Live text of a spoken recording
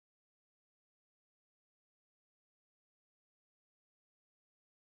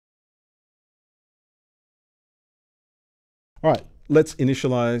All right, let's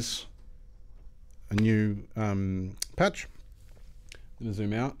initialize a new patch. I'm going to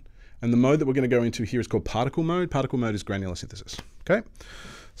zoom out. And the mode that we're going to go into here is called particle mode. Particle mode is granular synthesis. Okay,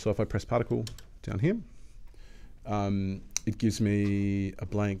 so if I press particle down here, it gives me a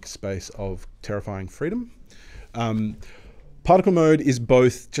blank space of terrifying freedom. Particle mode is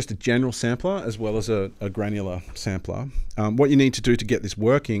both just a general sampler as well as a granular sampler. What you need to do to get this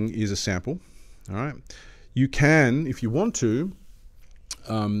working is a sample. All right, you can, if you want to,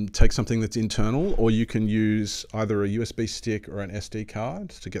 take something that's internal, or you can use either a USB stick or an SD card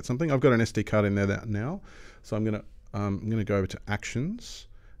to get something. I've got an SD card in there now, so I'm gonna go over to Actions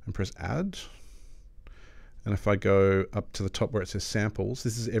and press Add. And if I go up to the top where it says Samples,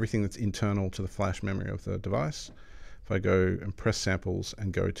 this is everything that's internal to the flash memory of the device. If I go and press Samples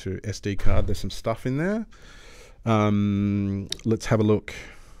and go to SD card, there's some stuff in there. Let's have a look.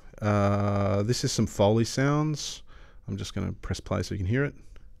 This is some Foley sounds. I'm just going to press play so you can hear it.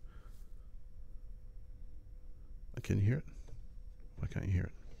 Can you hear it? Why can't you hear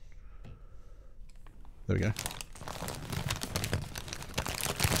it? There we go.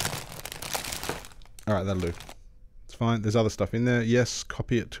 All right, that'll do. It's fine. There's other stuff in there. Yes,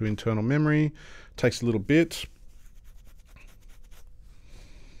 copy it to internal memory. Takes a little bit.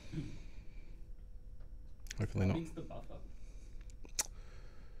 Hopefully not.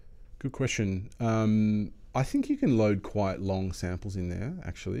 Good question. I think you can load quite long samples in there,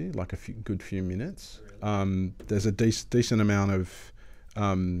 actually, like a good few minutes. Really? There's a decent amount of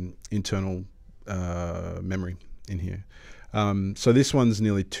internal memory in here. So this one's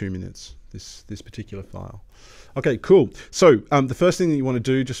nearly 2 minutes, this particular file. Okay, cool. So the first thing that you want to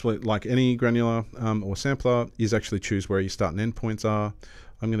do, just like any granular or sampler, is actually choose where your start and end points are.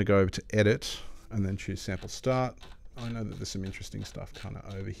 I'm going to go over to Edit and then choose Sample Start. I know that there's some interesting stuff kind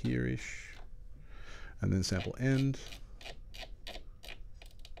of over here-ish. And then sample end.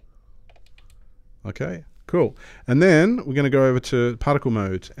 Okay, cool. And then we're going to go over to particle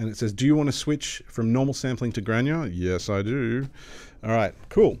mode, and it says, do you want to switch from normal sampling to granular? Yes, I do. All right,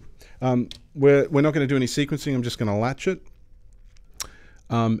 cool. We're not going to do any sequencing. I'm just going to latch it.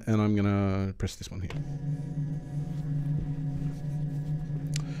 And I'm going to press this one here.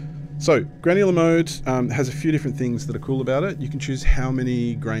 So granular mode has a few different things that are cool about it. You can choose how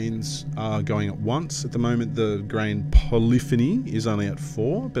many grains are going at once. At the moment, the grain polyphony is only at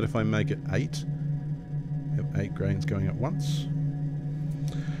 4, but if I make it 8, you have 8 grains going at once.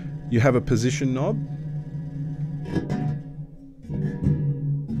 You have a position knob.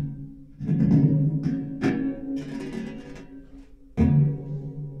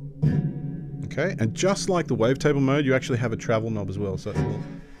 Okay, and just like the wavetable mode, you actually have a travel knob as well, so it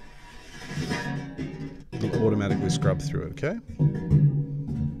will automatically scrub through it, okay?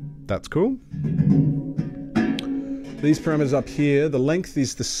 That's cool. These parameters up here, the length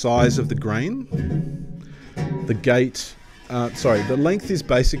is the size of the grain. The gate, the length is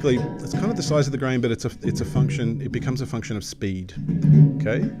basically, it's kind of the size of the grain, but it's a function, it becomes a function of speed,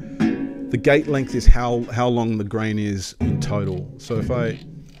 okay? The gate length is how long the grain is in total. So if I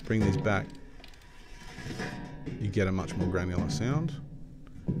bring these back, you get a much more granular sound.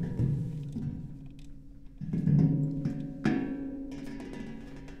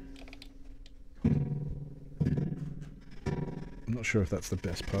 I'm not sure if that's the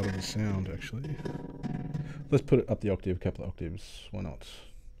best part of the sound, actually. Let's put it up the octave, a couple of octaves. Why not?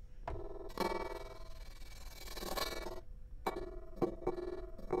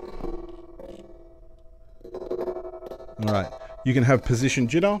 All right. You can have position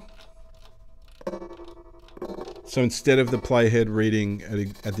jitter. So instead of the playhead reading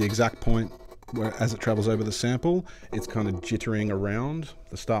at the exact point where as it travels over the sample, it's kind of jittering around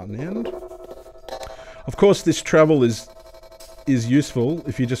the start and end. Of course, this travel is useful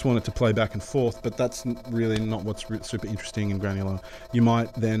if you just want it to play back and forth, but that's really not what's super interesting in granular. You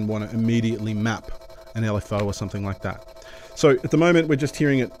might then want to immediately map an LFO or something like that. So at the moment, we're just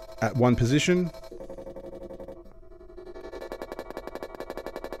hearing it at one position.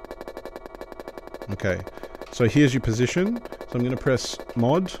 Okay, so here's your position. So I'm going to press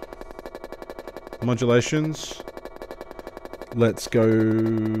modulations. Let's go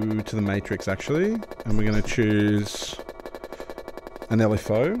to the matrix actually, and we're going to choose an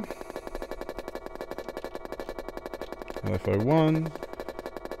LFO. LFO1.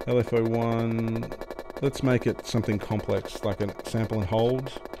 LFO1. Let's make it something complex, like a sample and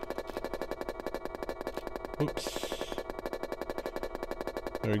hold. Oops.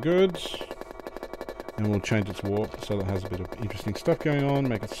 Very good. And we'll change its warp so that it has a bit of interesting stuff going on,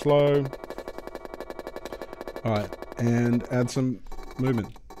 make it slow. All right, and add some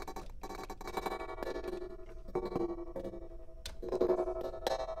movement.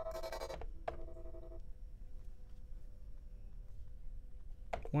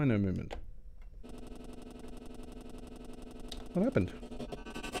 Why no movement? What happened?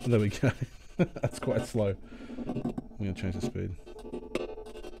 There we go. That's quite slow. I'm going to change the speed.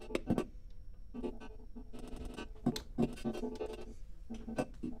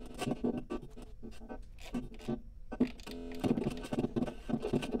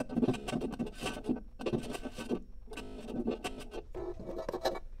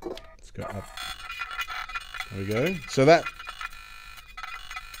 Let's go up. There we go. So that...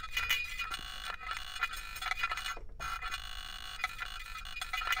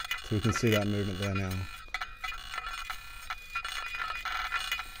 So we can see that movement there now.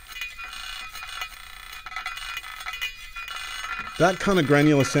 That kind of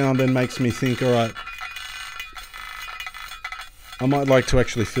granular sound then makes me think, all right, I might like to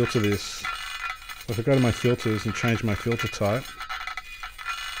actually filter this. So if I go to my filters and change my filter type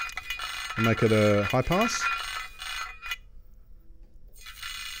and make it a high pass.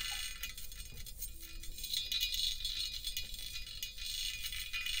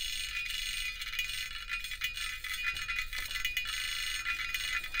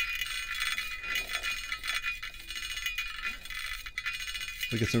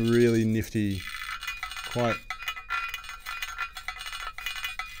 We get some really nifty, quite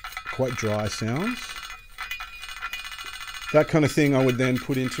dry sounds. That kind of thing I would then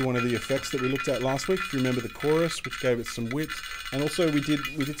put into one of the effects that we looked at last week. If you remember the chorus, which gave it some width, and also we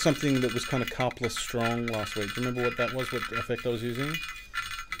did something that was kind of carpless strong last week. Do you remember what that was? What effect I was using?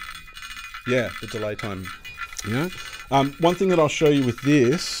 Yeah, the delay time. Yeah. One thing that I'll show you with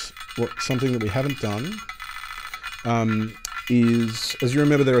this, something that we haven't done. Is, as you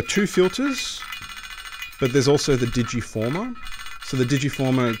remember, there are two filters, but there's also the digiformer. So the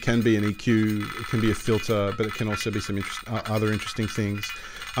digiformer can be an EQ, it can be a filter, but it can also be some other interesting things.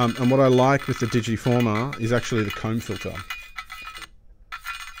 And what I like with the digiformer is actually the comb filter.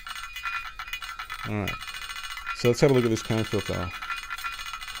 All right, so let's have a look at this comb filter.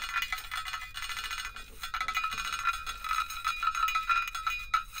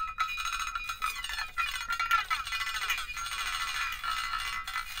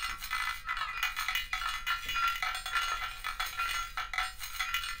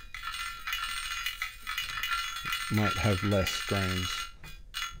 Might have less grains.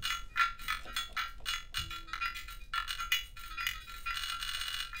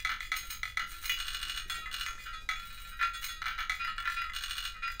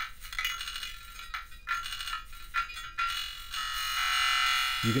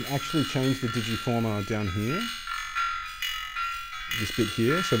 You can actually change the digiformer down here, this bit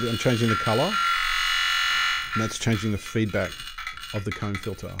here, so I'm changing the color, and that's changing the feedback of the comb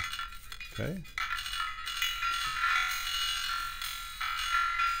filter. Okay.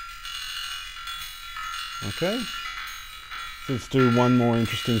 Okay, so let's do one more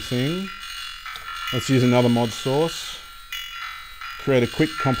interesting thing. Let's use another mod source. Create a quick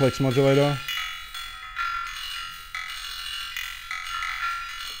complex modulator.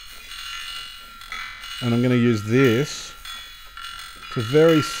 And I'm going to use this to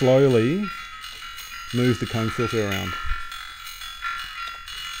very slowly move the comb filter around.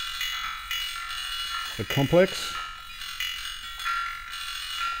 So complex.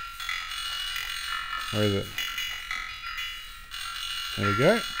 Where is it? There we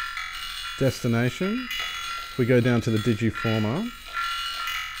go. Destination. If we go down to the digiformer,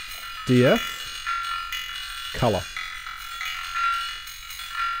 DF, color.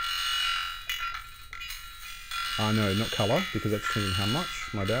 No, not color, because that's changing how much.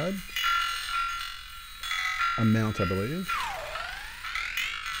 My bad. Amount, I believe.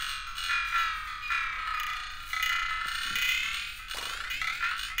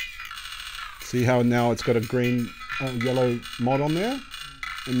 See how now it's got a green, yellow mod on there?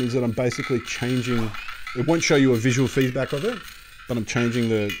 It means that I'm basically changing, it won't show you a visual feedback of it, but I'm changing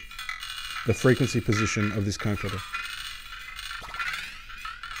the frequency position of this comb filter.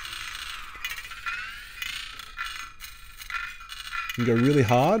 You can go really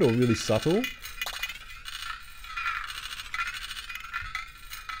hard or really subtle.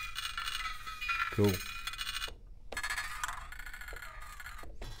 Cool.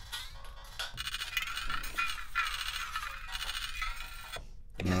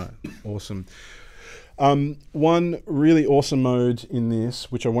 Awesome. One really awesome mode in this,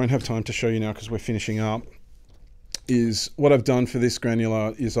 which I won't have time to show you now because we're finishing up, is what I've done for this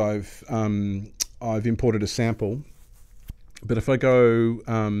granular is I've imported a sample. But if I go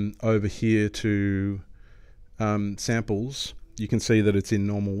over here to samples, you can see that it's in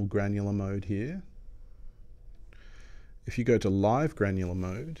normal granular mode here. If you go to live granular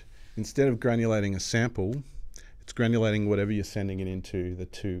mode, instead of granulating a sample, It's granulating whatever you're sending it into the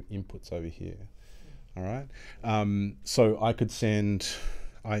two inputs over here. All right. So I could send.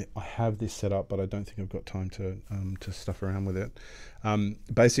 I have this set up, but I don't think I've got time to stuff around with it.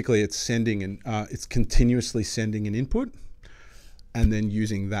 Basically, it's sending it's continuously sending an input, and then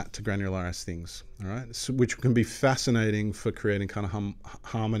using that to granularize things. All right, so, which can be fascinating for creating kind of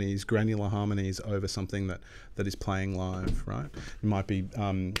harmonies, granular harmonies over something that is playing live. Right, you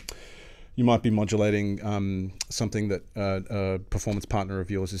might be modulating something that a performance partner of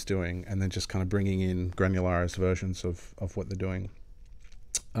yours is doing, and then just kind of bringing in granularized versions of what they're doing.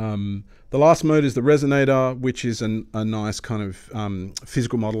 The last mode is the resonator, which is a nice kind of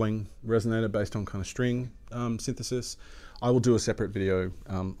physical modeling resonator based on kind of string synthesis. I will do a separate video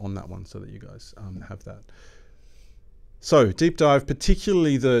on that one so that you guys have that. So deep dive,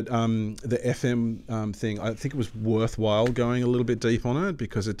 particularly the FM thing, I think it was worthwhile going a little bit deep on it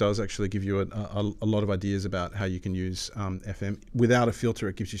because it does actually give you a lot of ideas about how you can use FM. Without a filter,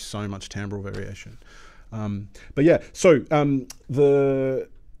 it gives you so much timbral variation. But yeah, so the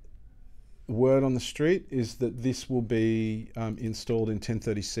word on the street is that this will be installed in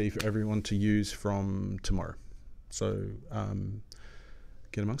 1030C for everyone to use from tomorrow. So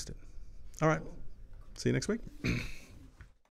get amongst it. All right, see you next week.